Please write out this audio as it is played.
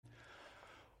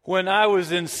When I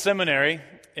was in seminary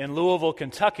in Louisville,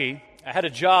 Kentucky, I had a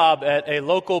job at a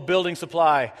local building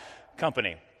supply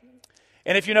company.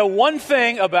 And if you know one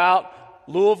thing about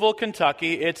Louisville,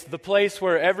 Kentucky, it's the place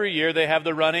where every year they have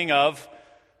the running of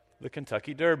the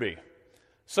Kentucky Derby.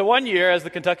 So one year, as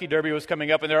the Kentucky Derby was coming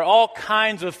up, and there are all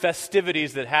kinds of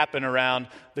festivities that happen around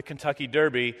the Kentucky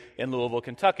Derby in Louisville,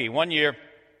 Kentucky. One year,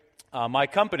 my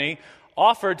company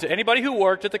offered to anybody who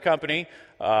worked at the company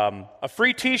a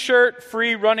free T-shirt,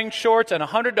 free running shorts, and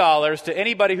 $100 to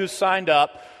anybody who signed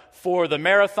up for the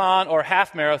marathon or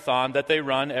half marathon that they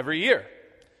run every year.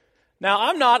 Now,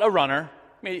 I'm not a runner.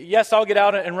 I mean, yes, I'll get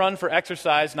out and run for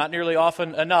exercise, not nearly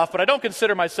often enough, but I don't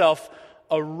consider myself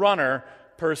a runner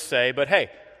per se. But hey,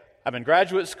 I'm in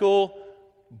graduate school,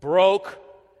 broke,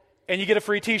 and you get a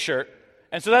free T-shirt.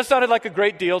 And so that sounded like a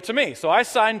great deal to me. So I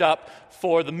signed up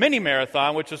for the mini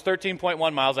marathon, which was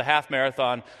 13.1 miles, a half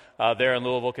marathon there in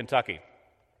Louisville, Kentucky.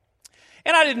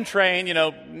 And I didn't train,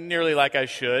 nearly like I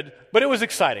should, but it was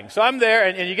exciting. So I'm there,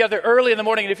 and you get there early in the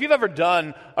morning, and if you've ever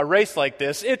done a race like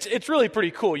this, it's really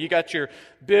pretty cool. You got your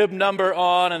bib number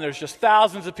on, and there's just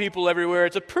thousands of people everywhere.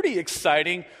 It's a pretty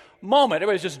exciting moment.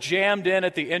 Everybody's just jammed in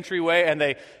at the entryway, and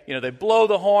they blow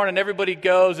the horn, and everybody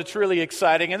goes. It's really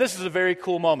exciting, and this is a very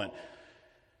cool moment.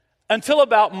 Until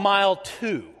about mile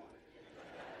 2.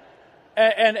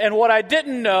 And what I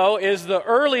didn't know is the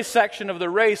early section of the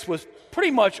race was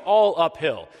pretty much all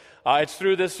uphill. It's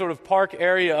through this sort of park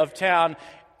area of town,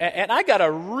 and I got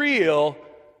a real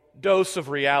dose of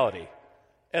reality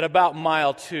at about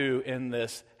mile 2 in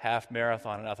this half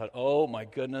marathon. And I thought, oh my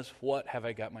goodness, what have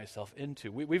I got myself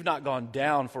into? We've not gone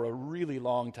down for a really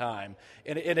long time,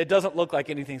 and it doesn't look like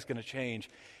anything's going to change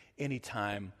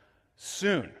anytime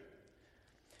soon.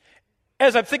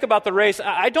 As I think about the race,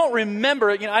 I don't remember,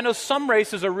 I know some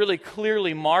races are really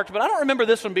clearly marked, but I don't remember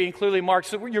this one being clearly marked.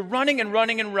 So you're running and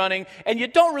running and running, and you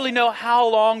don't really know how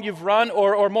long you've run,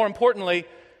 or more importantly,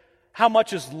 how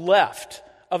much is left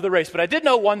of the race. But I did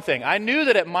know one thing. I knew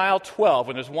that at mile 12,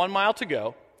 when there's 1 mile to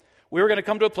go, we were going to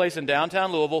come to a place in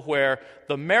downtown Louisville where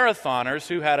the marathoners,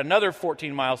 who had another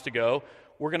 14 miles to go,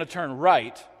 were going to turn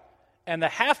right, and the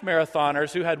half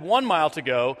marathoners, who had 1 mile to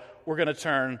go, were going to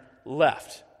turn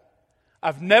left.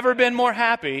 I've never been more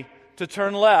happy to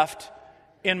turn left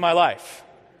in my life.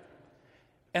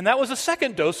 And that was a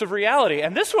second dose of reality.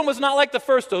 And this one was not like the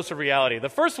first dose of reality. The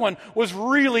first one was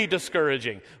really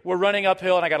discouraging. We're running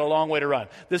uphill and I got a long way to run.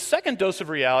 This second dose of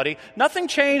reality, nothing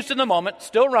changed in the moment,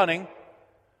 still running,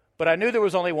 but I knew there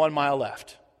was only 1 mile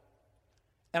left.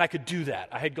 And I could do that.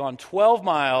 I had gone 12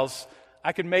 miles.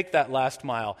 I could make that last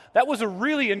mile. That was a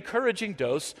really encouraging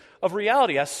dose of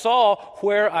reality. I saw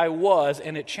where I was,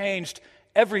 and it changed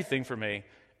everything for me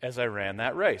as I ran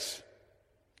that race.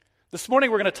 This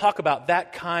morning we're going to talk about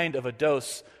that kind of a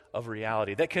dose of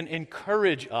reality that can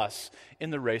encourage us in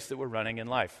the race that we're running in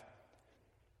life.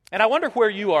 And I wonder where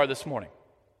you are this morning.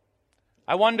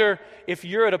 I wonder if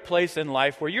you're at a place in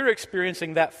life where you're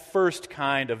experiencing that first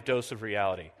kind of dose of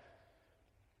reality.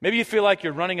 Maybe you feel like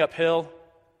you're running uphill,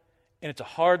 and it's a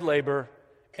hard labor,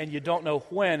 and you don't know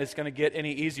when it's going to get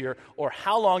any easier or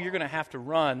how long you're going to have to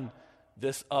run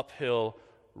this uphill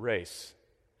race.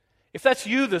 If that's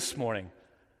you this morning,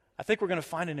 I think we're going to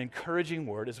find an encouraging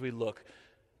word as we look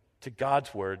to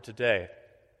God's word today.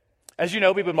 As you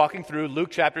know, we've been walking through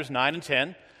Luke chapters 9 and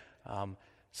 10,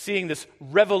 seeing this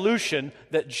revolution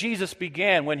that Jesus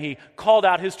began when he called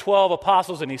out his 12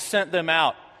 apostles and he sent them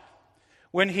out,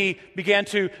 when he began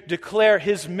to declare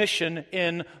his mission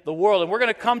in the world. And we're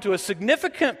going to come to a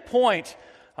significant point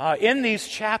in these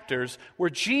chapters where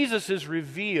Jesus is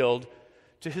revealed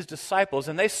to his disciples,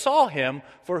 and they saw him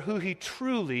for who he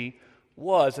truly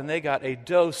was, and they got a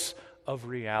dose of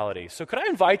reality. So could I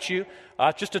invite you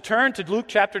just to turn to Luke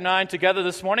chapter 9 together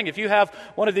this morning? If you have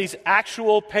one of these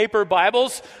actual paper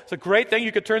Bibles, it's a great thing.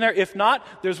 You could turn there. If not,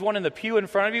 there's one in the pew in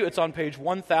front of you. It's on page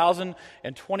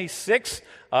 1026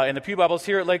 in the pew Bibles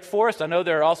here at Lake Forest. I know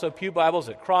there are also pew Bibles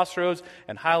at Crossroads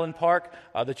and Highland Park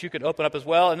that you could open up as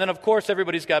well. And then, of course,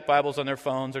 everybody's got Bibles on their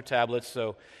phones or tablets,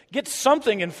 so get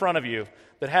something in front of you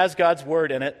that has God's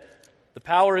Word in it. The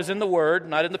power is in the Word,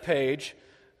 not in the page,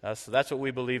 so that's what we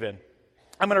believe in.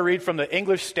 I'm going to read from the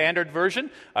English Standard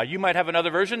Version. You might have another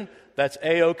version. That's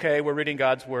A-OK. We're reading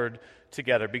God's Word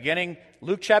together. Beginning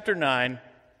Luke chapter 9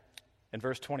 and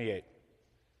verse 28.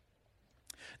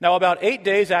 Now about 8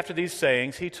 days after these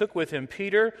sayings, he took with him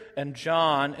Peter and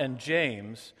John and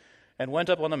James and went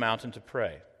up on the mountain to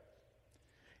pray.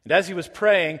 And as he was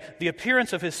praying, the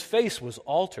appearance of his face was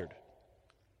altered,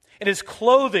 and his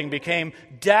clothing became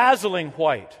dazzling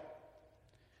white.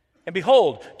 And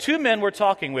behold, two men were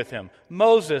talking with him,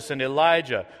 Moses and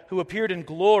Elijah, who appeared in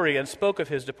glory and spoke of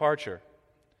his departure,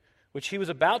 which he was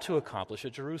about to accomplish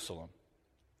at Jerusalem.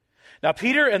 Now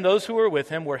Peter and those who were with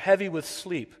him were heavy with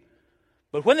sleep,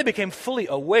 but when they became fully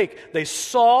awake, they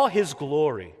saw his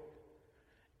glory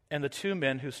and the two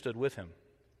men who stood with him.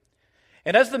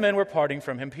 And as the men were parting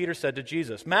from him, Peter said to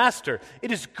Jesus, Master,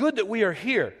 it is good that we are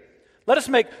here. Let us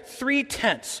make 3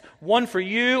 tents, one for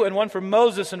you and one for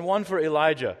Moses and one for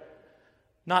Elijah,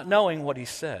 not knowing what he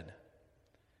said.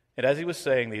 And as he was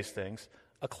saying these things,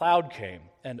 a cloud came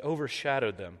and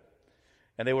overshadowed them,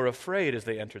 and they were afraid as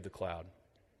they entered the cloud.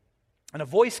 And a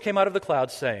voice came out of the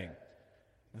cloud saying,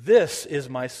 This is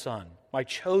my Son, my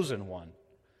chosen one.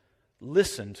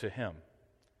 Listen to him.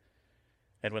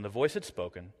 And when the voice had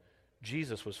spoken,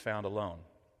 Jesus was found alone.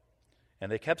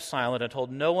 And they kept silent and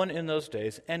told no one in those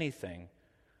days anything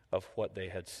of what they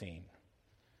had seen.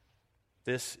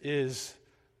 This is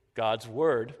God's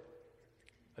word,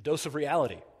 a dose of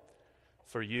reality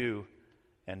for you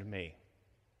and me.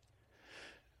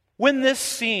 When this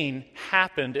scene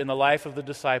happened in the life of the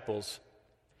disciples,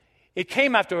 it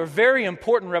came after a very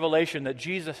important revelation that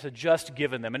Jesus had just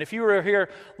given them. And if you were here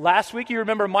last week, you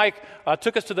remember Mike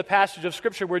took us to the passage of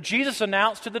Scripture where Jesus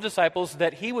announced to the disciples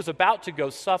that he was about to go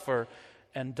suffer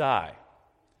and die.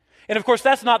 And of course,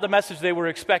 that's not the message they were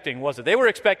expecting, was it? They were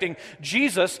expecting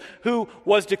Jesus, who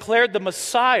was declared the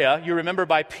Messiah, you remember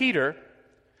by Peter,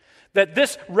 that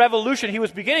this revolution he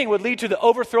was beginning would lead to the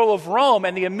overthrow of Rome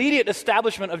and the immediate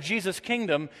establishment of Jesus'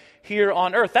 kingdom here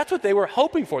on earth. That's what they were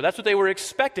hoping for. That's what they were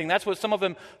expecting. That's what some of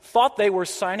them thought they were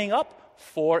signing up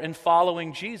for in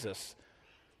following Jesus.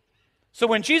 So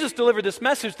when Jesus delivered this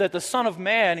message that the Son of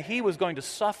Man, he was going to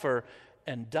suffer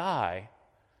and die,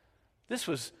 this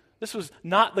was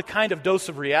not the kind of dose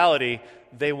of reality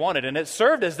they wanted. And it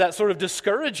served as that sort of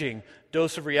discouraging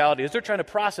dose of reality as they're trying to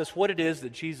process what it is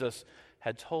that Jesus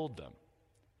had told them.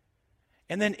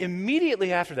 And then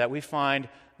immediately after that, we find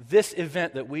this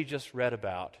event that we just read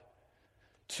about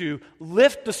to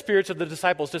lift the spirits of the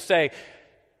disciples, to say,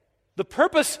 the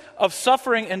purpose of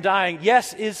suffering and dying,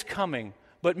 yes, is coming,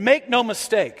 but make no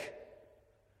mistake,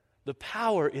 the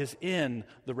power is in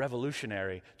the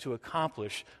revolutionary to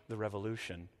accomplish the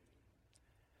revolution.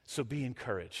 So be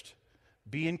encouraged.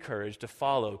 Be encouraged to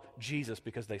follow Jesus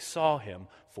because they saw him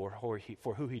for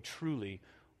who he truly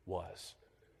was.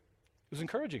 It was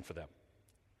encouraging for them.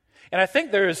 And I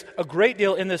think there is a great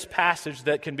deal in this passage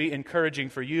that can be encouraging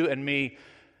for you and me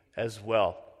as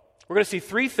well. We're going to see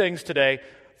 3 things today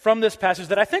from this passage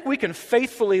that I think we can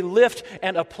faithfully lift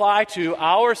and apply to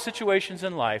our situations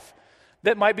in life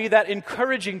that might be that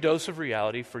encouraging dose of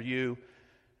reality for you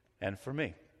and for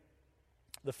me.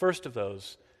 The first of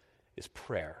those is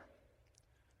prayer.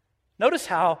 Notice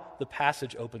how the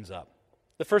passage opens up.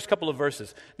 The first couple of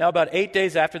verses. Now about 8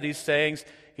 days after these sayings,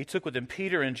 he took with him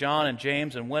Peter and John and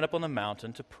James and went up on the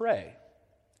mountain to pray.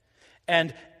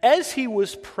 And as he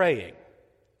was praying,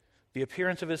 the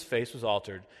appearance of his face was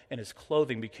altered, and his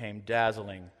clothing became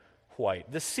dazzling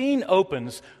white. The scene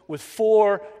opens with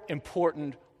 4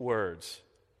 important words.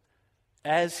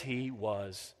 As he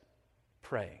was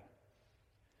praying.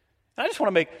 And I just want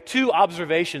to make 2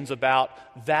 observations about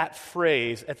that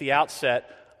phrase at the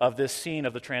outset of this scene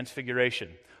of the Transfiguration.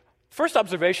 First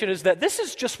observation is that this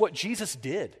is just what Jesus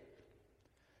did.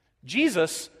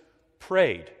 Jesus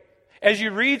prayed. As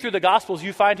you read through the Gospels,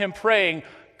 you find him praying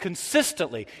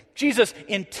consistently. Jesus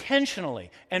intentionally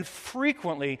and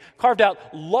frequently carved out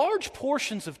large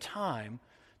portions of time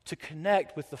to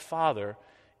connect with the Father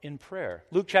in prayer.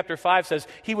 Luke chapter 5 says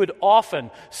he would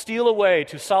often steal away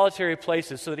to solitary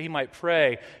places so that he might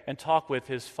pray and talk with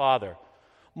his Father.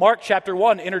 Mark chapter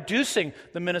 1, introducing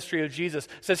the ministry of Jesus,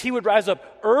 says he would rise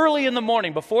up early in the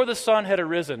morning before the sun had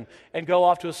arisen and go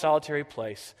off to a solitary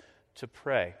place to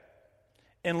pray.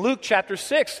 In Luke chapter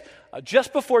 6,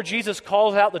 just before Jesus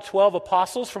calls out the 12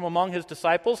 apostles from among his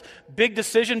disciples, big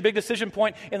decision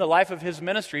point in the life of his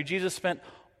ministry, Jesus spent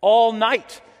all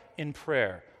night in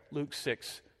prayer, Luke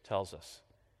 6 tells us.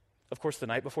 Of course, the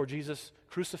night before Jesus'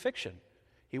 crucifixion,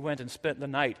 he went and spent the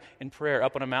night in prayer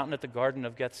up on a mountain at the Garden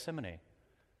of Gethsemane.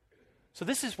 So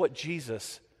this is what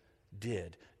Jesus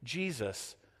did.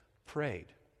 Jesus prayed.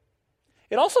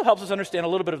 It also helps us understand a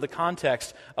little bit of the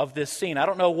context of this scene. I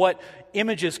don't know what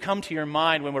images come to your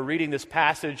mind when we're reading this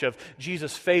passage of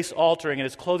Jesus' face altering and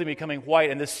his clothing becoming white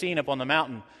and this scene up on the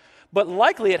mountain. But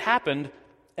likely it happened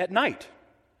at night.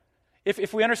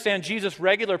 If we understand Jesus'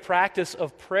 regular practice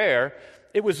of prayer,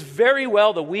 it was very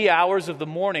well the wee hours of the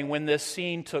morning when this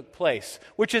scene took place,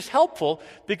 which is helpful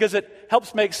because it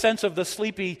helps make sense of the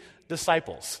sleepy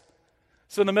disciples.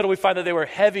 So in the middle, we find that they were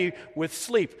heavy with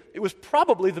sleep. It was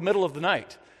probably the middle of the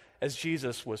night as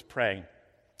Jesus was praying.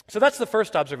 So that's the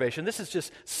first observation. This is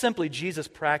just simply Jesus'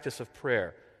 practice of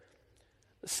prayer.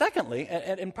 Secondly,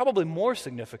 and probably more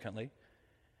significantly,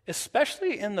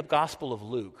 especially in the Gospel of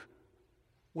Luke,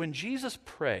 when Jesus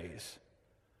prays,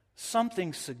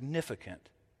 something significant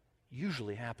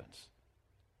usually happens.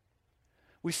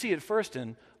 We see it first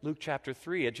in Luke chapter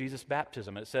 3 at Jesus'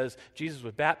 baptism. It says Jesus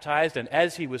was baptized, and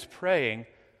as he was praying,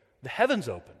 the heavens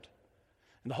opened,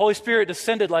 and the Holy Spirit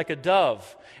descended like a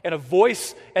dove, and a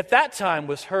voice at that time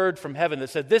was heard from heaven that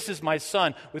said, "This is my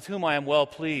Son, with whom I am well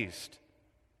pleased."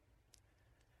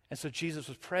 And so Jesus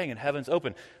was praying, and heavens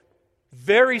opened.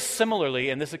 Very similarly,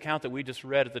 in this account that we just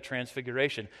read at the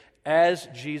Transfiguration, as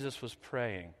Jesus was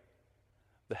praying,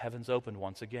 the heavens opened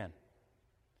once again.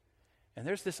 And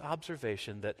there's this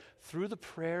observation that through the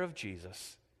prayer of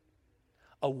Jesus,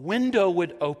 a window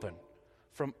would open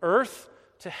from earth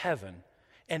to heaven,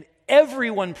 and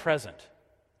everyone present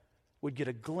would get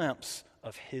a glimpse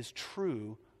of his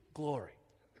true glory.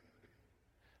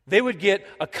 They would get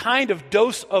a kind of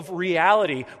dose of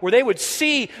reality where they would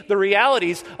see the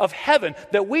realities of heaven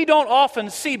that we don't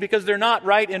often see because they're not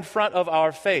right in front of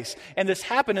our face. And this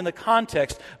happened in the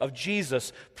context of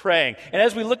Jesus praying. And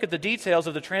as we look at the details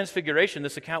of the Transfiguration,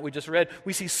 this account we just read,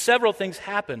 we see several things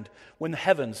happened when the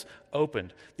heavens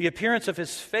opened. The appearance of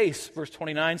his face, verse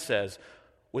 29 says,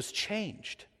 was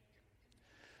changed.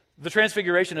 The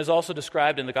Transfiguration is also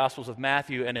described in the Gospels of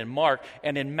Matthew and in Mark.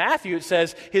 And in Matthew it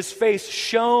says his face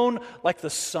shone like the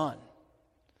sun.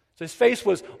 So his face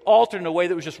was altered in a way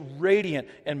that was just radiant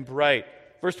and bright.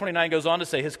 Verse 29 goes on to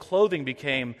say his clothing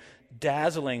became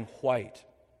dazzling white.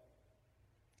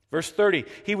 Verse 30,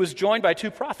 he was joined by two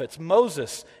prophets,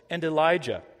 Moses and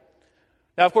Elijah.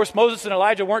 Now, of course, Moses and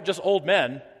Elijah weren't just old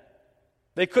men.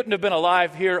 They couldn't have been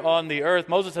alive here on the earth.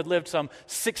 Moses had lived some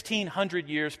 1,600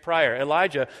 years prior.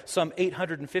 Elijah, some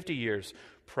 850 years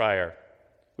prior.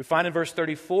 We find in verse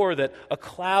 34 that a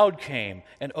cloud came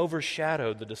and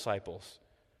overshadowed the disciples.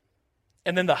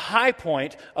 And then the high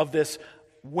point of this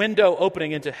window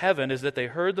opening into heaven is that they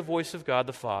heard the voice of God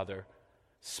the Father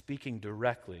speaking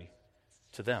directly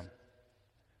to them.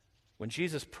 When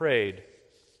Jesus prayed,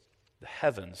 the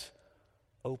heavens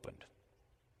opened.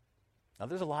 Now,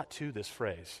 there's a lot to this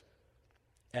phrase,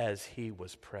 as he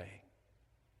was praying.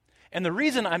 And the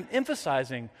reason I'm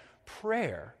emphasizing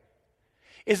prayer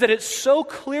is that it's so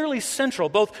clearly central,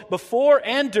 both before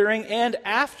and during and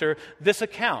after this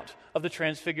account of the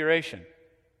Transfiguration.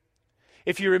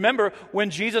 If you remember,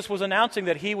 when Jesus was announcing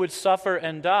that he would suffer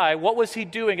and die, what was he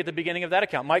doing at the beginning of that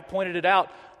account? Mike pointed it out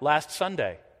last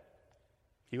Sunday.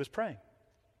 He was praying.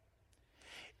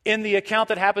 In the account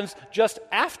that happens just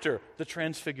after the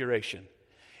Transfiguration,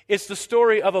 it's the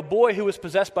story of a boy who was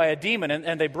possessed by a demon,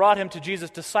 and they brought him to Jesus'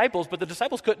 disciples, but the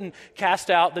disciples couldn't cast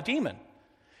out the demon.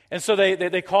 And so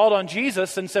they called on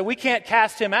Jesus and said, "We can't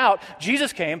cast him out."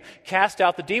 Jesus came, cast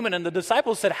out the demon, and the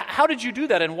disciples said, "How did you do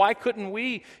that, and why couldn't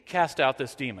we cast out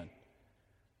this demon?"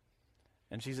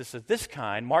 And Jesus said, "This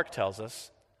kind," Mark tells us,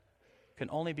 "can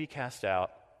only be cast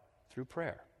out through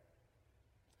prayer."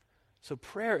 So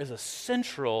prayer is a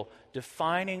central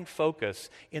defining focus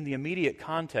in the immediate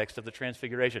context of the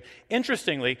Transfiguration.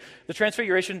 Interestingly, the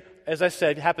Transfiguration, as I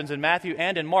said, happens in Matthew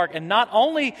and in Mark. And not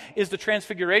only is the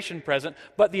Transfiguration present,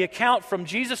 but the account from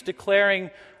Jesus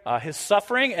declaring his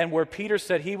suffering and where Peter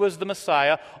said he was the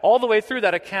Messiah, all the way through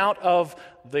that account of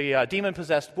the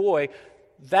demon-possessed boy,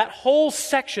 that whole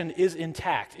section is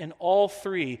intact in all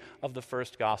three of the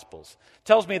first Gospels.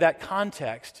 Tells me that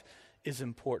context is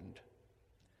important.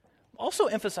 Also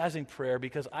emphasizing prayer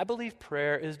because I believe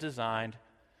prayer is designed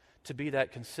to be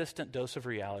that consistent dose of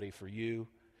reality for you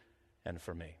and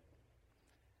for me.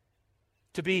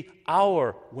 To be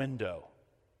our window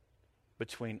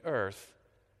between earth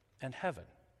and heaven.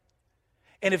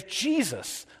 And if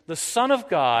Jesus, the Son of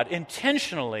God,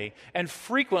 intentionally and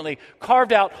frequently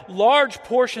carved out large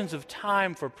portions of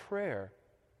time for prayer,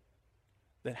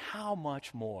 then how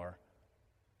much more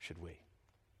should we?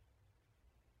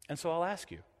 And so I'll ask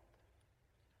you,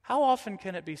 how often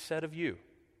can it be said of you,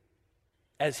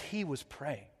 as he was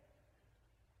praying,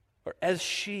 or as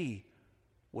she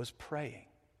was praying?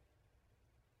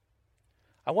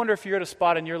 I wonder if you're at a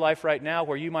spot in your life right now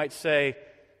where you might say,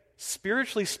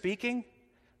 spiritually speaking,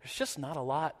 there's just not a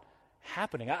lot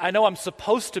happening. I know I'm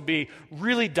supposed to be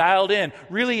really dialed in,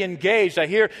 really engaged. I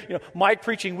hear Mike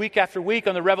preaching week after week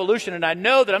on the revolution, and I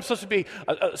know that I'm supposed to be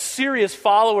a serious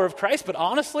follower of Christ, but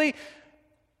honestly,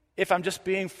 if I'm just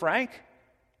being frank,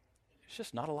 there's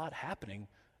just not a lot happening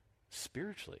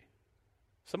spiritually.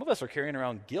 Some of us are carrying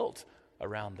around guilt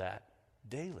around that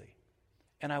daily.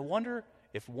 And I wonder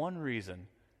if one reason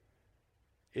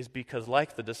is because,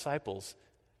 like the disciples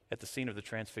at the scene of the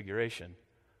Transfiguration,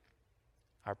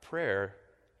 our prayer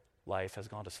life has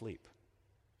gone to sleep.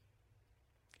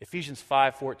 Ephesians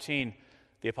 5:14,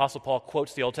 the Apostle Paul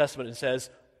quotes the Old Testament and says,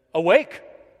 "Awake,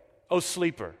 O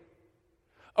sleeper,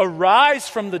 arise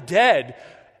from the dead,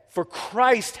 for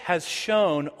Christ has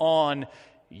shone on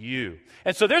you."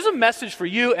 And so there's a message for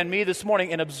you and me this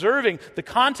morning in observing the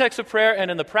context of prayer and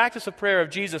in the practice of prayer of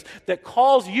Jesus that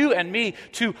calls you and me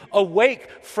to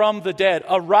awake from the dead,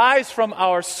 arise from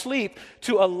our sleep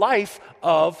to a life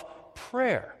of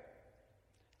prayer.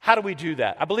 How do we do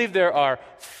that? I believe there are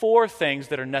 4 things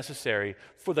that are necessary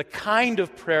for the kind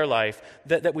of prayer life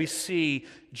that we see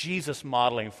Jesus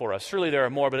modeling for us. Surely there are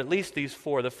more, but at least these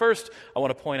 4. The first I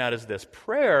want to point out is this: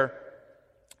 prayer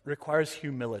requires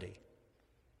humility.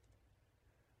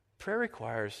 Prayer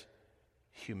requires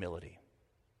humility.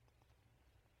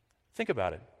 Think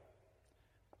about it.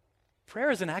 Prayer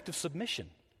is an act of submission.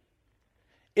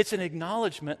 It's an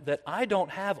acknowledgement that I don't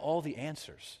have all the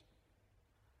answers.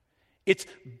 It's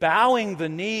bowing the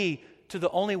knee to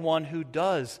the only one who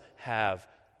does have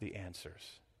the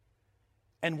answers.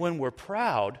 And when we're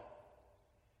proud,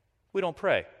 we don't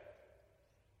pray.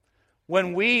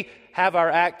 When we have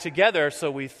our act together, so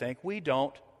we think, we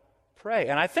don't pray.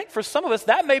 And I think for some of us,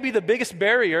 that may be the biggest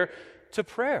barrier to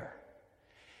prayer,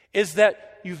 is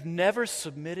that you've never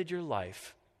submitted your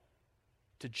life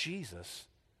to Jesus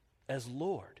as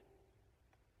Lord,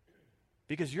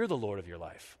 because you're the Lord of your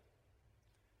life.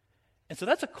 And so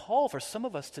that's a call for some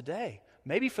of us today,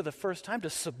 maybe for the first time, to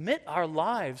submit our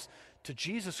lives to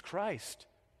Jesus Christ.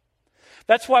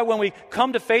 That's why when we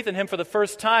come to faith in Him for the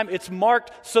first time, it's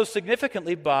marked so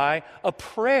significantly by a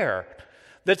prayer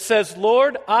that says,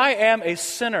 "Lord, I am a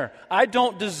sinner. I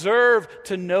don't deserve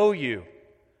to know you.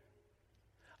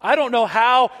 I don't know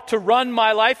how to run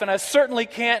my life, and I certainly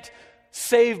can't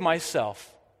save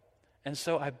myself. And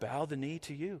so I bow the knee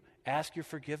to you, ask your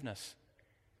forgiveness.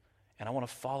 And I want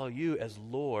to follow you as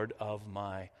Lord of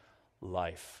my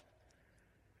life."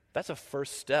 That's a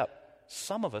first step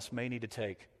some of us may need to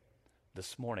take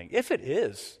this morning. If it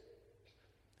is,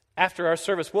 after our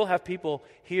service, we'll have people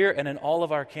here and in all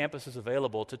of our campuses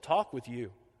available to talk with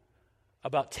you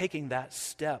about taking that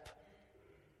step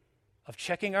of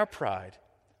checking our pride,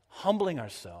 humbling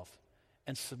ourselves,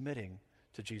 and submitting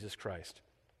to Jesus Christ.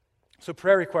 So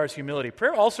prayer requires humility.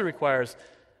 Prayer also requires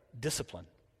discipline.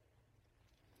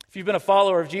 If you've been a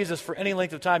follower of Jesus for any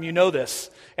length of time, you know this.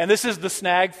 And this is the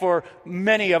snag for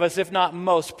many of us, if not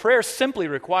most. Prayer simply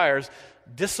requires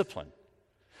discipline.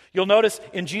 You'll notice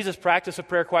in Jesus' practice of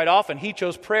prayer quite often, He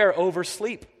chose prayer over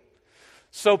sleep.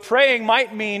 So praying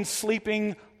might mean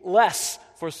sleeping less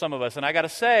for some of us. And I got to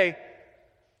say,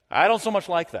 I don't so much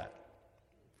like that.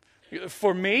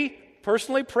 For me,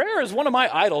 personally, prayer is one of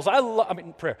my idols.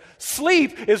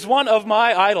 Sleep is one of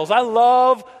my idols. I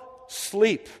love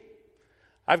sleep.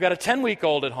 I've got a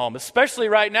 10-week-old at home. Especially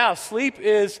right now, sleep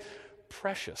is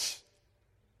precious.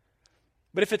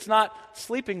 But if it's not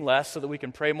sleeping less so that we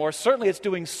can pray more, certainly it's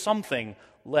doing something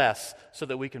less so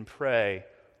that we can pray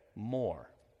more.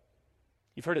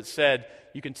 You've heard it said,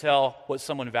 you can tell what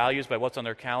someone values by what's on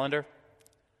their calendar.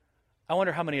 I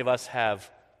wonder how many of us have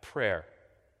prayer,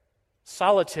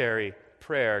 solitary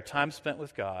prayer, time spent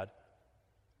with God,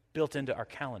 built into our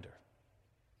calendar.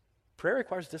 Prayer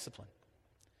requires discipline.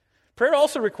 Prayer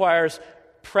also requires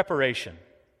preparation.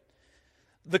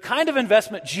 The kind of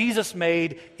investment Jesus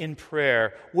made in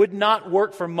prayer would not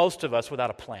work for most of us without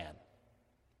a plan.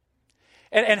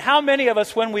 And how many of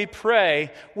us, when we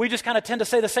pray, we just kind of tend to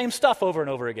say the same stuff over and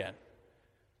over again?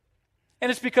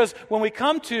 And it's because when we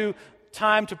come to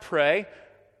time to pray,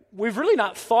 we've really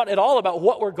not thought at all about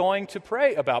what we're going to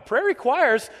pray about. Prayer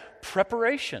requires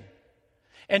preparation.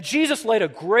 And Jesus laid a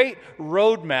great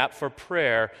roadmap for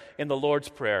prayer in the Lord's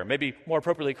Prayer, maybe more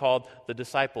appropriately called the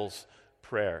disciples'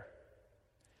 prayer.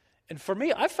 And for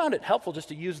me, I found it helpful just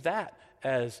to use that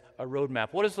as a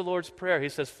roadmap. What is the Lord's Prayer? He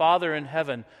says, "Father in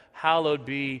heaven, hallowed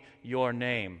be your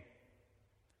name."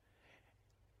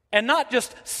 And not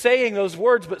just saying those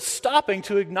words, but stopping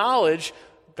to acknowledge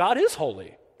God is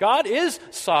holy. God is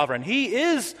sovereign. He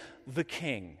is the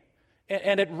King.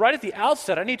 And right at the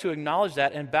outset, I need to acknowledge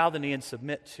that and bow the knee and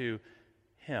submit to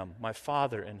Him, my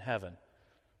Father in heaven.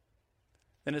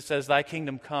 Then it says, "Thy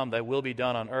kingdom come, thy will be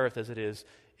done on earth as it is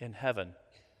in heaven."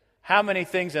 How many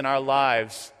things in our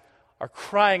lives are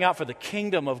crying out for the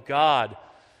kingdom of God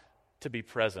to be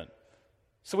present?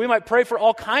 So we might pray for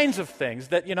all kinds of things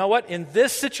that, you know what, in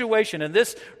this situation, in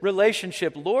this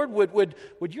relationship, Lord, would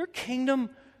your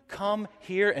kingdom come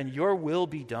here and your will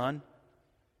be done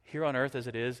here on earth as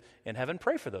it is in heaven?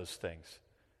 Pray for those things.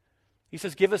 He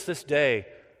says, give us this day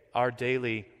our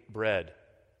daily bread.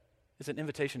 It's an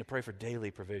invitation to pray for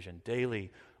daily provision,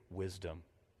 daily wisdom.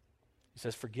 He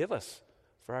says, forgive us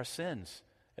for our sins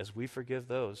as we forgive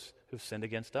those who've sinned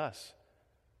against us.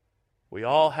 We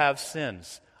all have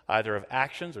sins, either of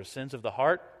actions or sins of the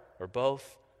heart, or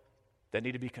both, that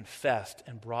need to be confessed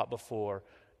and brought before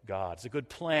God. It's a good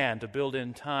plan to build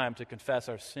in time to confess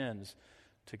our sins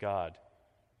to God.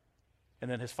 And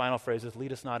then his final phrase is,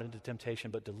 lead us not into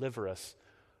temptation, but deliver us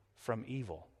from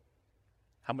evil.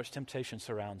 How much temptation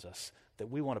surrounds us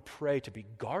that we want to pray to be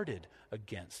guarded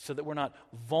against so that we're not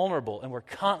vulnerable and we're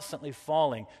constantly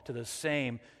falling to the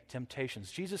same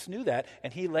temptations. Jesus knew that,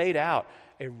 and he laid out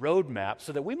a roadmap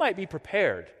so that we might be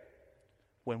prepared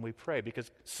when we pray, because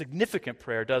significant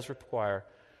prayer does require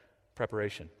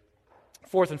preparation.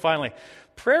 Fourth and finally,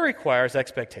 prayer requires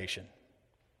expectation.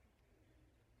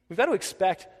 We've got to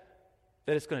expect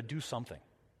that it's going to do something.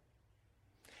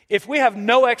 If we have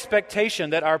no expectation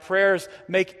that our prayers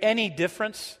make any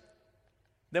difference,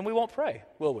 then we won't pray,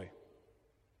 will we?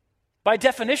 By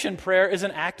definition, prayer is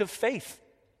an act of faith.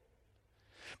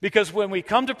 Because when we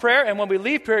come to prayer and when we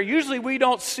leave prayer, usually we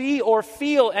don't see or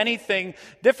feel anything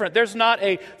different. There's not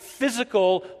a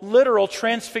physical, literal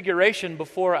transfiguration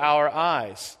before our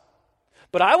eyes.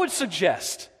 But I would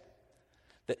suggest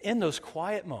that in those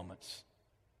quiet moments,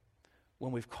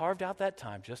 when we've carved out that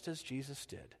time, just as Jesus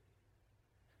did,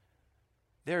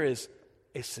 there is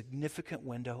a significant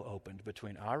window opened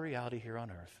between our reality here on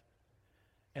earth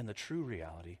and the true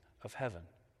reality of heaven.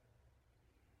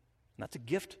 And that's a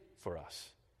gift for us,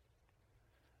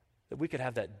 that we could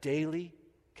have that daily,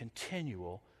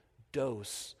 continual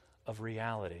dose of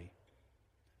reality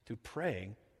through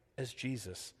praying as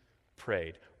Jesus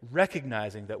prayed,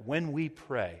 recognizing that when we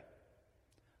pray,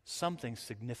 something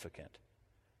significant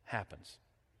happens.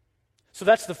 So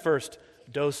that's the first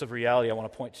dose of reality I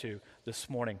want to point to this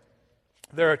morning.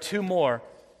 There are two more.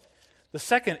 The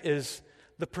second is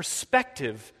the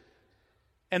perspective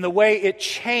and the way it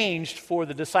changed for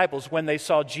the disciples when they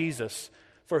saw Jesus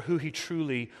for who he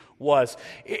truly was.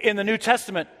 In the New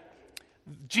Testament,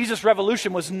 Jesus'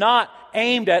 revolution was not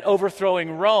aimed at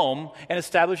overthrowing Rome and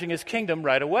establishing his kingdom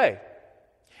right away.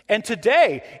 And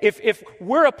today, if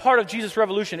we're a part of Jesus'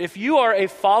 revolution, if you are a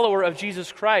follower of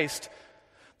Jesus Christ,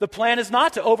 the plan is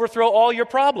not to overthrow all your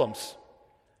problems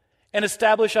and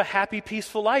establish a happy,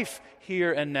 peaceful life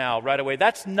here and now, right away.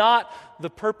 That's not the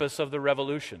purpose of the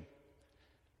revolution.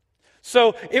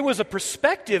 So it was a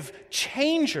perspective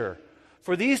changer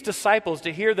for these disciples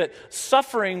to hear that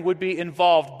suffering would be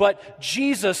involved, but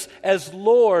Jesus as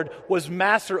Lord was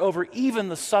master over even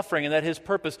the suffering, and that his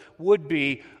purpose would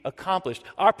be accomplished.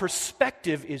 Our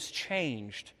perspective is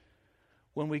changed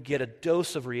when we get a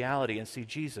dose of reality and see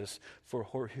Jesus for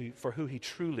who he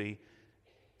truly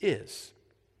is.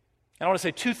 And I want to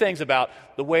say two things about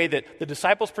the way that the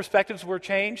disciples' perspectives were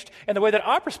changed and the way that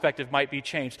our perspective might be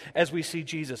changed as we see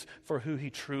Jesus for who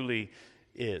he truly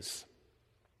is.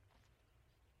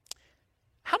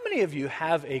 How many of you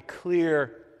have a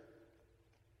clear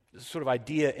sort of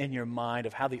idea in your mind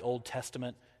of how the Old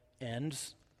Testament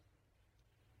ends?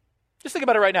 Just think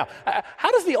about it right now.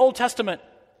 How does the Old Testament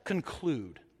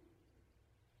conclude?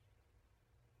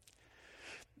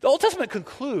 The Old Testament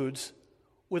concludes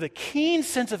with a keen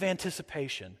sense of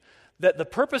anticipation that the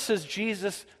purposes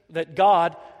that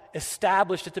God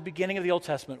established at the beginning of the Old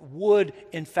Testament would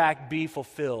in fact be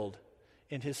fulfilled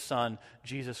in his Son,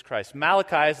 Jesus Christ.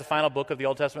 Malachi is the final book of the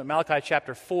Old Testament. Malachi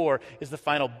chapter 4 is the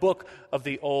final book of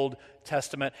the Old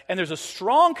Testament. And there's a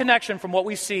strong connection from what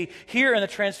we see here in the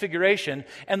Transfiguration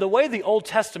and the way the Old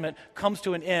Testament comes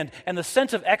to an end and the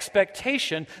sense of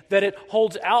expectation that it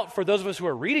holds out for those of us who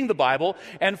are reading the Bible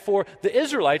and for the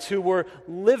Israelites who were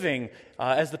living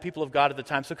as the people of God at the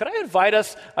time. So could I invite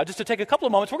us just to take a couple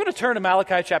of moments? We're going to turn to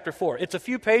Malachi chapter 4. It's a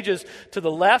few pages to the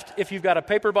left if you've got a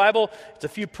paper Bible. It's a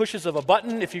few pushes of a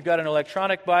button if you've got an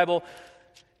electronic Bible.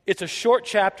 It's a short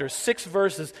chapter, 6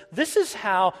 verses. This is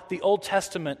how the Old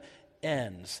Testament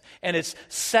ends. And it's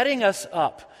setting us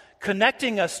up,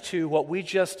 connecting us to what we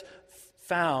just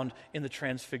found in the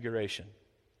Transfiguration.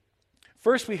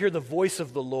 First, we hear the voice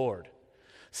of the Lord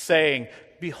saying,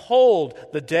 "Behold,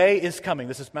 the day is coming."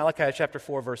 This is Malachi chapter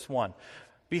 4, verse 1.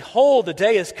 "Behold, the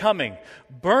day is coming,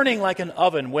 burning like an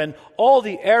oven, when all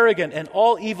the arrogant and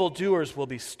all evildoers will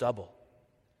be stubble.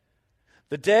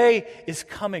 The day is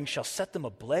coming, shall set them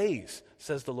ablaze,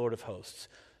 says the Lord of hosts,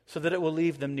 so that it will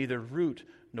leave them neither root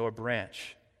nor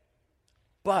branch.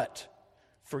 But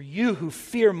for you who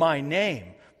fear my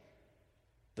name,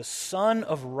 the Son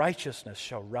of Righteousness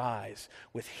shall rise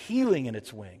with healing in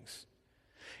its wings.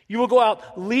 You will go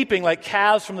out leaping like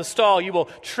calves from the stall. You will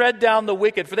tread down the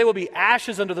wicked, for they will be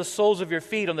ashes under the soles of your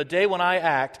feet on the day when I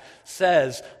act,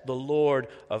 says the Lord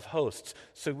of hosts.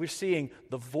 So we're seeing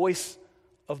the voice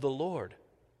of the Lord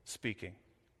speaking.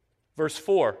 Verse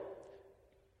 4,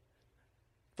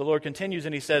 the Lord continues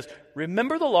and he says,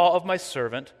 remember the law of my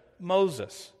servant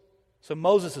Moses. So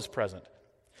Moses is present.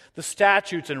 The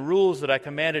statutes and rules that I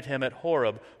commanded him at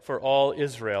Horeb for all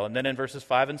Israel. And then in verses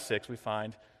 5 and 6 we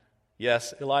find,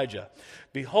 yes, Elijah.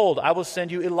 Behold, I will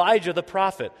send you Elijah the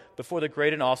prophet before the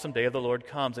great and awesome day of the Lord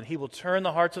comes, and he will turn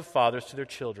the hearts of fathers to their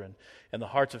children and the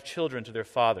hearts of children to their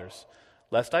fathers,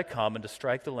 lest I come and to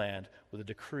strike the land with a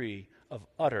decree of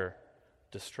utter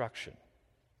destruction.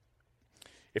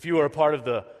 If you were a part of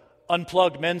the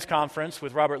Unplugged Men's Conference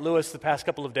with Robert Lewis the past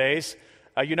couple of days,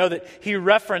 you know that he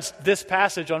referenced this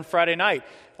passage on Friday night,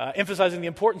 emphasizing the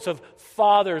importance of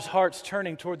fathers' hearts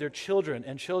turning toward their children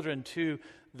and children to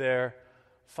their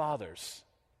fathers.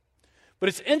 But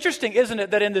it's interesting, isn't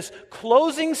it, that in this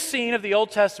closing scene of the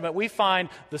Old Testament, we find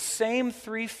the same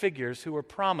three figures who were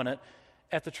prominent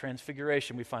at the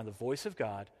Transfiguration. We find the voice of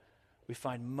God, we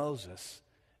find Moses,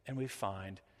 and we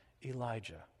find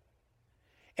Elijah.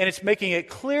 And it's making it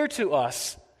clear to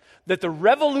us that the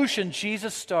revolution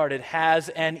Jesus started has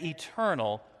an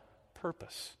eternal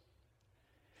purpose.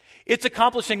 It's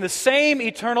accomplishing the same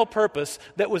eternal purpose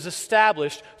that was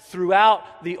established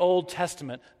throughout the Old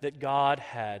Testament that God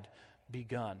had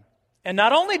begun. And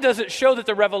not only does it show that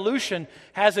the revolution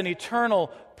has an eternal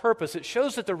purpose, it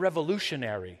shows that the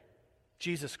revolutionary,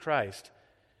 Jesus Christ,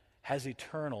 has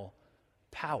eternal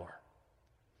power.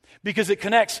 Because it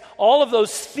connects all of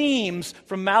those themes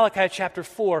from Malachi chapter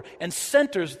 4 and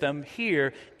centers them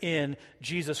here in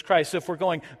Jesus Christ. So if we're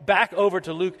going back over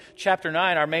to Luke chapter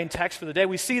 9, our main text for the day,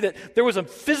 we see that there was a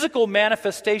physical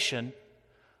manifestation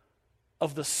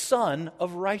of the Son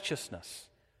of Righteousness.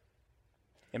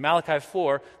 In Malachi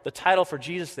 4, the title for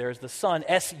Jesus there is the Son,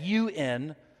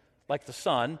 S-U-N, like the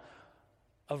Son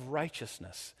of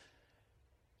Righteousness.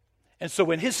 And so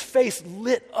when his face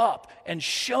lit up and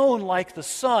shone like the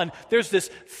sun, there's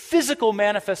this physical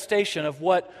manifestation of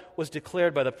what was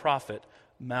declared by the prophet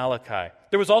Malachi.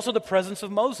 There was also the presence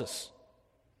of Moses.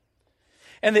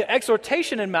 And the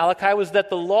exhortation in Malachi was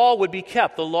that the law would be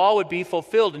kept, the law would be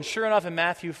fulfilled. And sure enough, in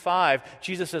Matthew 5,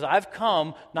 Jesus says, I've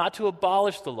come not to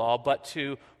abolish the law, but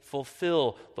to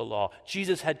fulfill the law.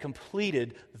 Jesus had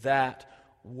completed that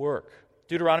work.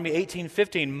 Deuteronomy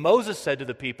 18:15, Moses said to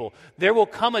the people, there will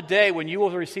come a day when you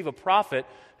will receive a prophet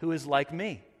who is like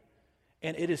me,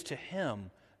 and it is to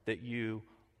him that you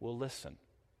will listen.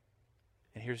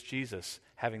 And here's Jesus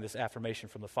having this affirmation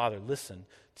from the Father, listen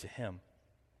to him.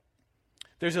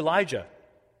 There's Elijah.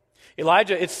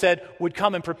 Elijah, it said, would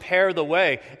come and prepare the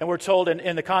way. And we're told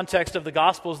in the context of the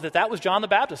Gospels that was John the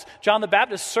Baptist. John the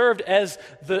Baptist served as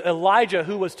the Elijah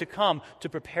who was to come to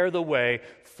prepare the way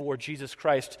for Jesus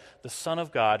Christ, the Son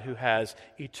of God, who has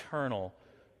eternal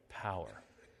power.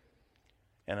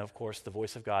 And of course, the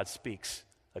voice of God speaks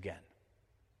again.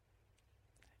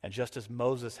 And just as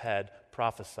Moses had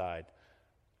prophesied,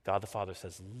 God the Father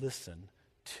says, listen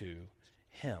to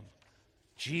him.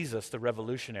 Jesus, the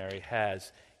revolutionary,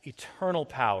 has eternal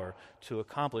power to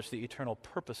accomplish the eternal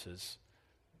purposes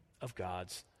of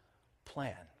God's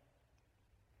plan.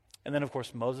 And then, of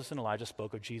course, Moses and Elijah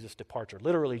spoke of Jesus' departure,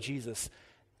 literally Jesus'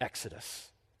 exodus,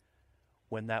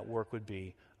 when that work would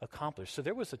be accomplished. So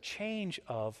there was a change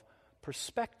of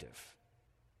perspective.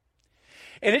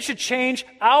 And it should change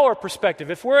our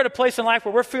perspective. If we're at a place in life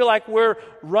where we feel like we're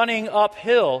running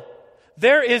uphill,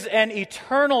 there is an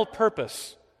eternal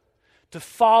purpose to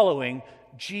following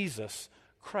Jesus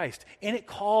Christ. And it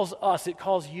calls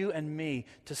you and me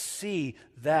to see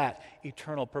that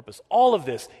eternal purpose. All of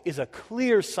this is a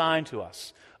clear sign to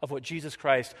us of what Jesus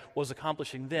Christ was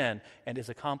accomplishing then and is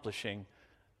accomplishing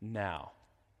now.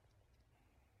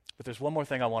 But there's one more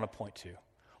thing I want to point to.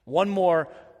 One more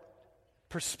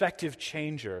perspective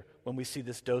changer when we see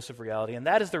this dose of reality, and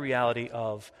that is the reality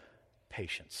of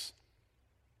patience.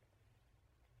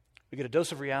 We get a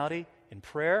dose of reality in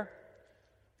prayer.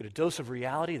 We get a dose of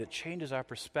reality that changes our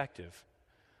perspective.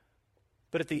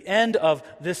 But at the end of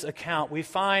this account, we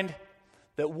find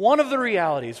that one of the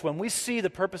realities when we see the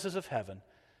purposes of heaven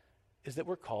is that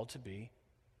we're called to be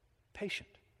patient.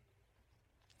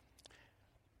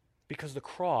 Because the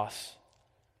cross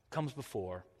comes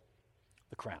before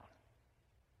the crown.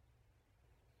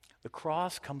 The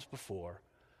cross comes before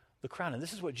the crown. And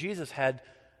this is what Jesus had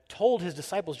told his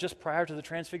disciples just prior to the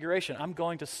transfiguration. I'm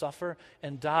going to suffer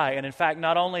and die. And in fact,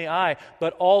 not only I,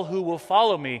 but all who will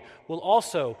follow me will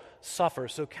also suffer.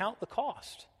 So count the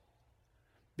cost.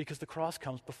 Because the cross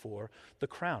comes before the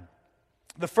crown.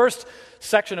 The first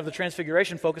section of the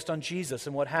Transfiguration focused on Jesus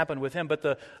and what happened with him,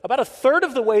 but about a third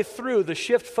of the way through, the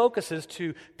shift focuses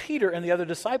to Peter and the other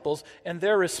disciples and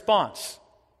their response.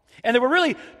 And there were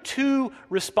really two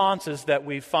responses that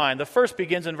we find. The first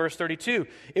begins in verse 32.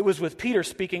 It was with Peter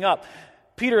speaking up.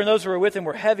 Peter and those who were with him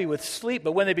were heavy with sleep,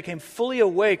 but when they became fully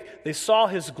awake, they saw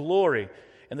his glory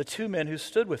and the two men who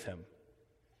stood with him.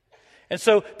 And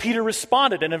so Peter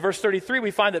responded, and in verse 33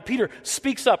 we find that Peter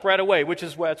speaks up right away,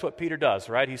 that's what Peter does,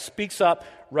 right? He speaks up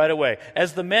right away.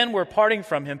 As the men were parting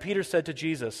from him, Peter said to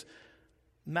Jesus,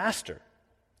 "Master,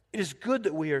 it is good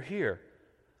that we are here.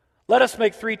 Let us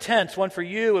make 3 tents, one for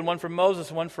you and one for Moses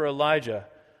and one for Elijah,"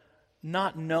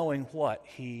 not knowing what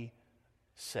he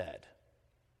said.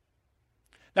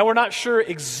 Now, we're not sure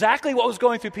exactly what was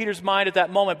going through Peter's mind at that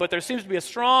moment, but there seems to be a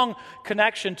strong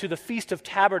connection to the Feast of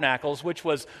Tabernacles, which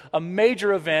was a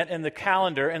major event in the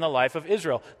calendar in the life of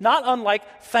Israel, not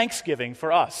unlike Thanksgiving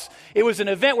for us. It was an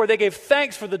event where they gave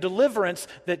thanks for the deliverance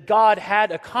that God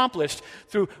had accomplished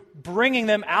through bringing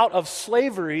them out of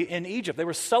slavery in Egypt. They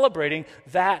were celebrating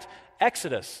that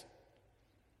Exodus.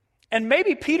 And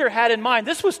maybe Peter had in mind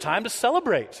this was time to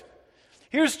celebrate.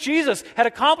 Here's Jesus, had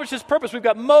accomplished his purpose. We've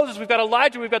got Moses, we've got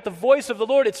Elijah, we've got the voice of the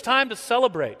Lord. It's time to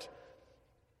celebrate.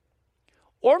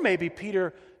 Or maybe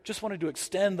Peter just wanted to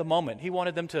extend the moment. He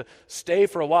wanted them to stay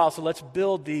for a while, so let's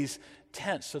build these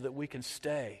tents so that we can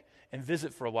stay and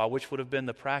visit for a while, which would have been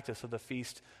the practice of the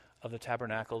Feast of the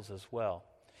Tabernacles as well.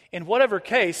 In whatever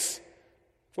case,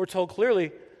 we're told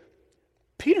clearly,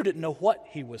 Peter didn't know what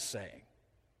he was saying.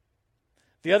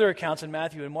 The other accounts in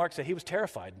Matthew and Mark say he was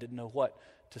terrified and didn't know what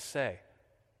to say.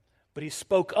 But he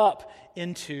spoke up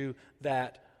into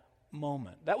that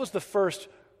moment. That was the first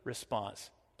response.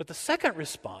 But the second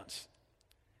response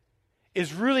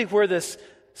is really where this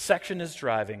section is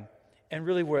driving and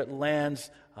really where it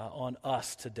lands on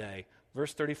us today.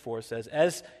 Verse 34 says,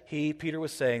 "As Peter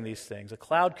was saying these things, a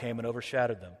cloud came and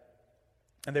overshadowed them.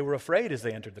 And they were afraid as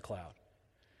they entered the cloud.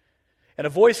 And a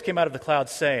voice came out of the cloud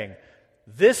saying,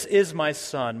 'This is my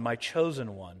son, my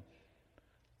chosen one.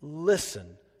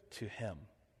 Listen to him.'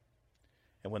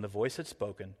 And when the voice had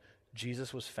spoken,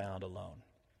 Jesus was found alone.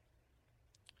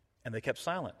 And they kept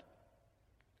silent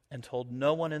and told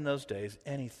no one in those days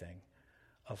anything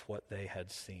of what they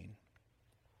had seen."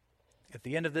 At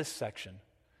the end of this section,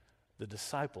 the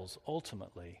disciples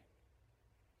ultimately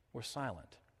were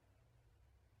silent.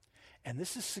 And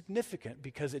this is significant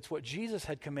because it's what Jesus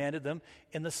had commanded them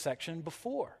in the section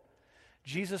before.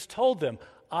 Jesus told them,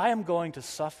 "I am going to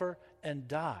suffer and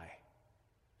die.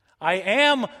 I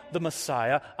am the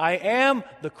Messiah. I am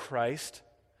the Christ.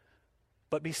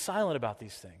 But be silent about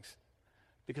these things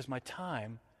because my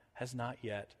time has not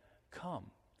yet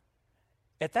come."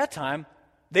 At that time,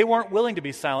 they weren't willing to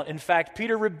be silent. In fact,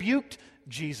 Peter rebuked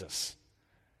Jesus.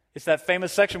 It's that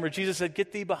famous section where Jesus said,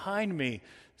 "Get thee behind me,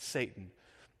 Satan."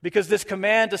 Because this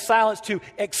command to silence, to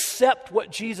accept what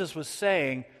Jesus was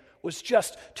saying, was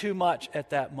just too much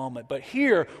at that moment. But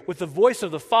here, with the voice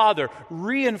of the Father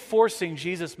reinforcing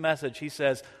Jesus' message, he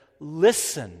says,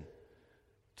 "Listen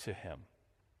to him."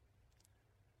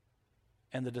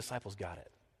 And the disciples got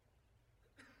it.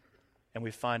 And we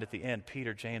find at the end,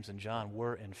 Peter, James, and John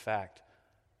were in fact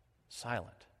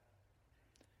silent.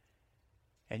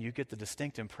 And you get the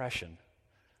distinct impression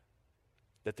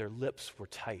that their lips were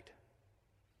tight.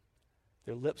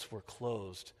 Their lips were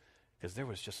closed because there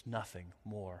was just nothing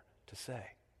more to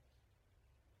say.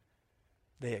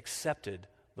 They accepted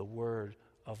the word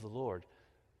of the Lord.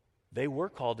 They were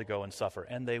called to go and suffer,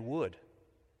 and they would.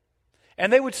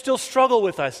 And they would still struggle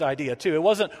with this idea too. It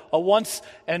wasn't a once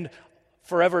and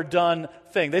forever done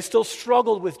thing. They still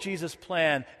struggled with Jesus'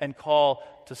 plan and call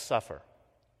to suffer.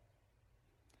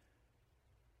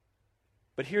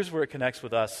 But here's where it connects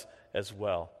with us as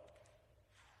well.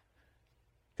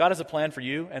 God has a plan for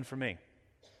you and for me.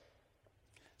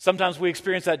 Sometimes we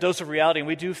experience that dose of reality and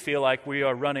we do feel like we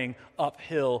are running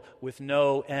uphill with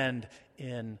no end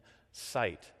in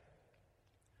sight.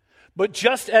 But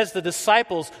just as the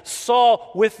disciples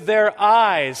saw with their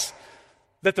eyes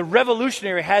that the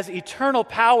revolutionary has eternal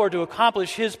power to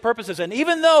accomplish his purposes, and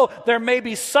even though there may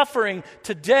be suffering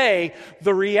today,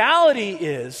 the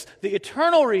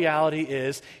eternal reality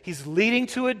is, he's leading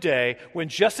to a day when,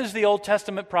 just as the Old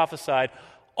Testament prophesied,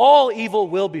 all evil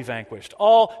will be vanquished.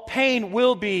 All pain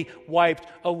will be wiped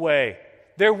away.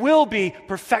 There will be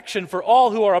perfection for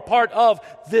all who are a part of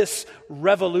this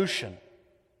revolution.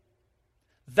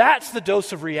 That's the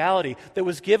dose of reality that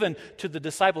was given to the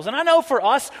disciples. And I know for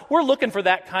us, we're looking for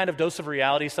that kind of dose of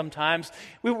reality sometimes.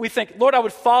 We think, "Lord, I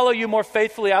would follow you more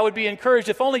faithfully. I would be encouraged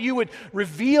if only you would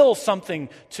reveal something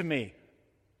to me."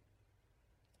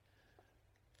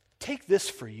 take this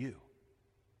for you.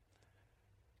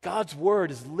 God's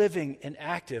word is living and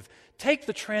active. Take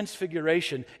the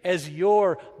transfiguration as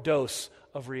your dose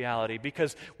of reality,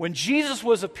 because when Jesus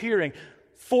was appearing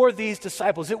for these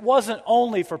disciples, it wasn't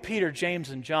only for Peter, James,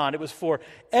 and John. It was for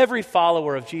every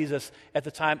follower of Jesus at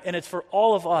the time, and it's for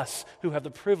all of us who have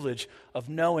the privilege of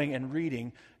knowing and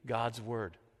reading God's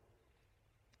word.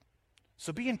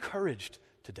 So be encouraged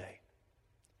today.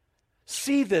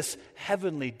 See this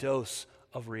heavenly dose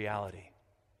of reality.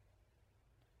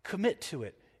 Commit to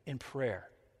it in prayer.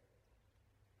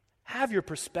 Have your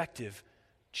perspective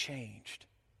changed.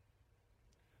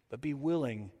 But be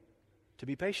willing to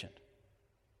be patient.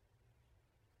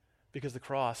 Because the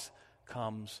cross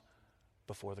comes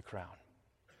before the crown.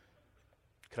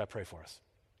 Could I pray for us?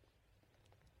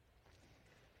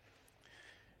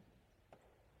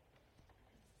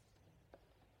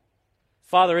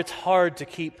 Father, it's hard to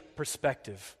keep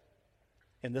perspective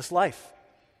in this life.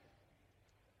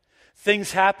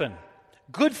 Things happen,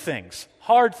 good things,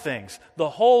 hard things, the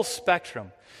whole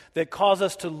spectrum that cause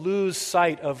us to lose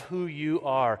sight of who you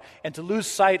are and to lose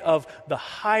sight of the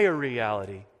higher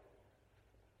reality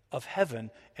of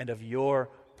heaven and of your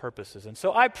purposes. And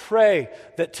so I pray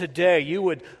that today you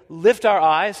would lift our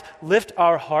eyes, lift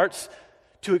our hearts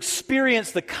to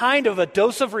experience the kind of a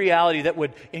dose of reality that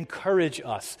would encourage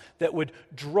us, that would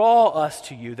draw us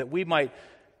to you, that we might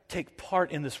take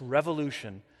part in this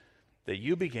revolution that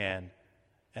you began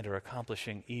and are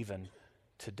accomplishing even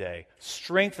today.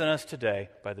 Strengthen us today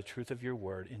by the truth of your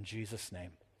word. In Jesus'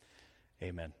 name,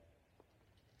 amen.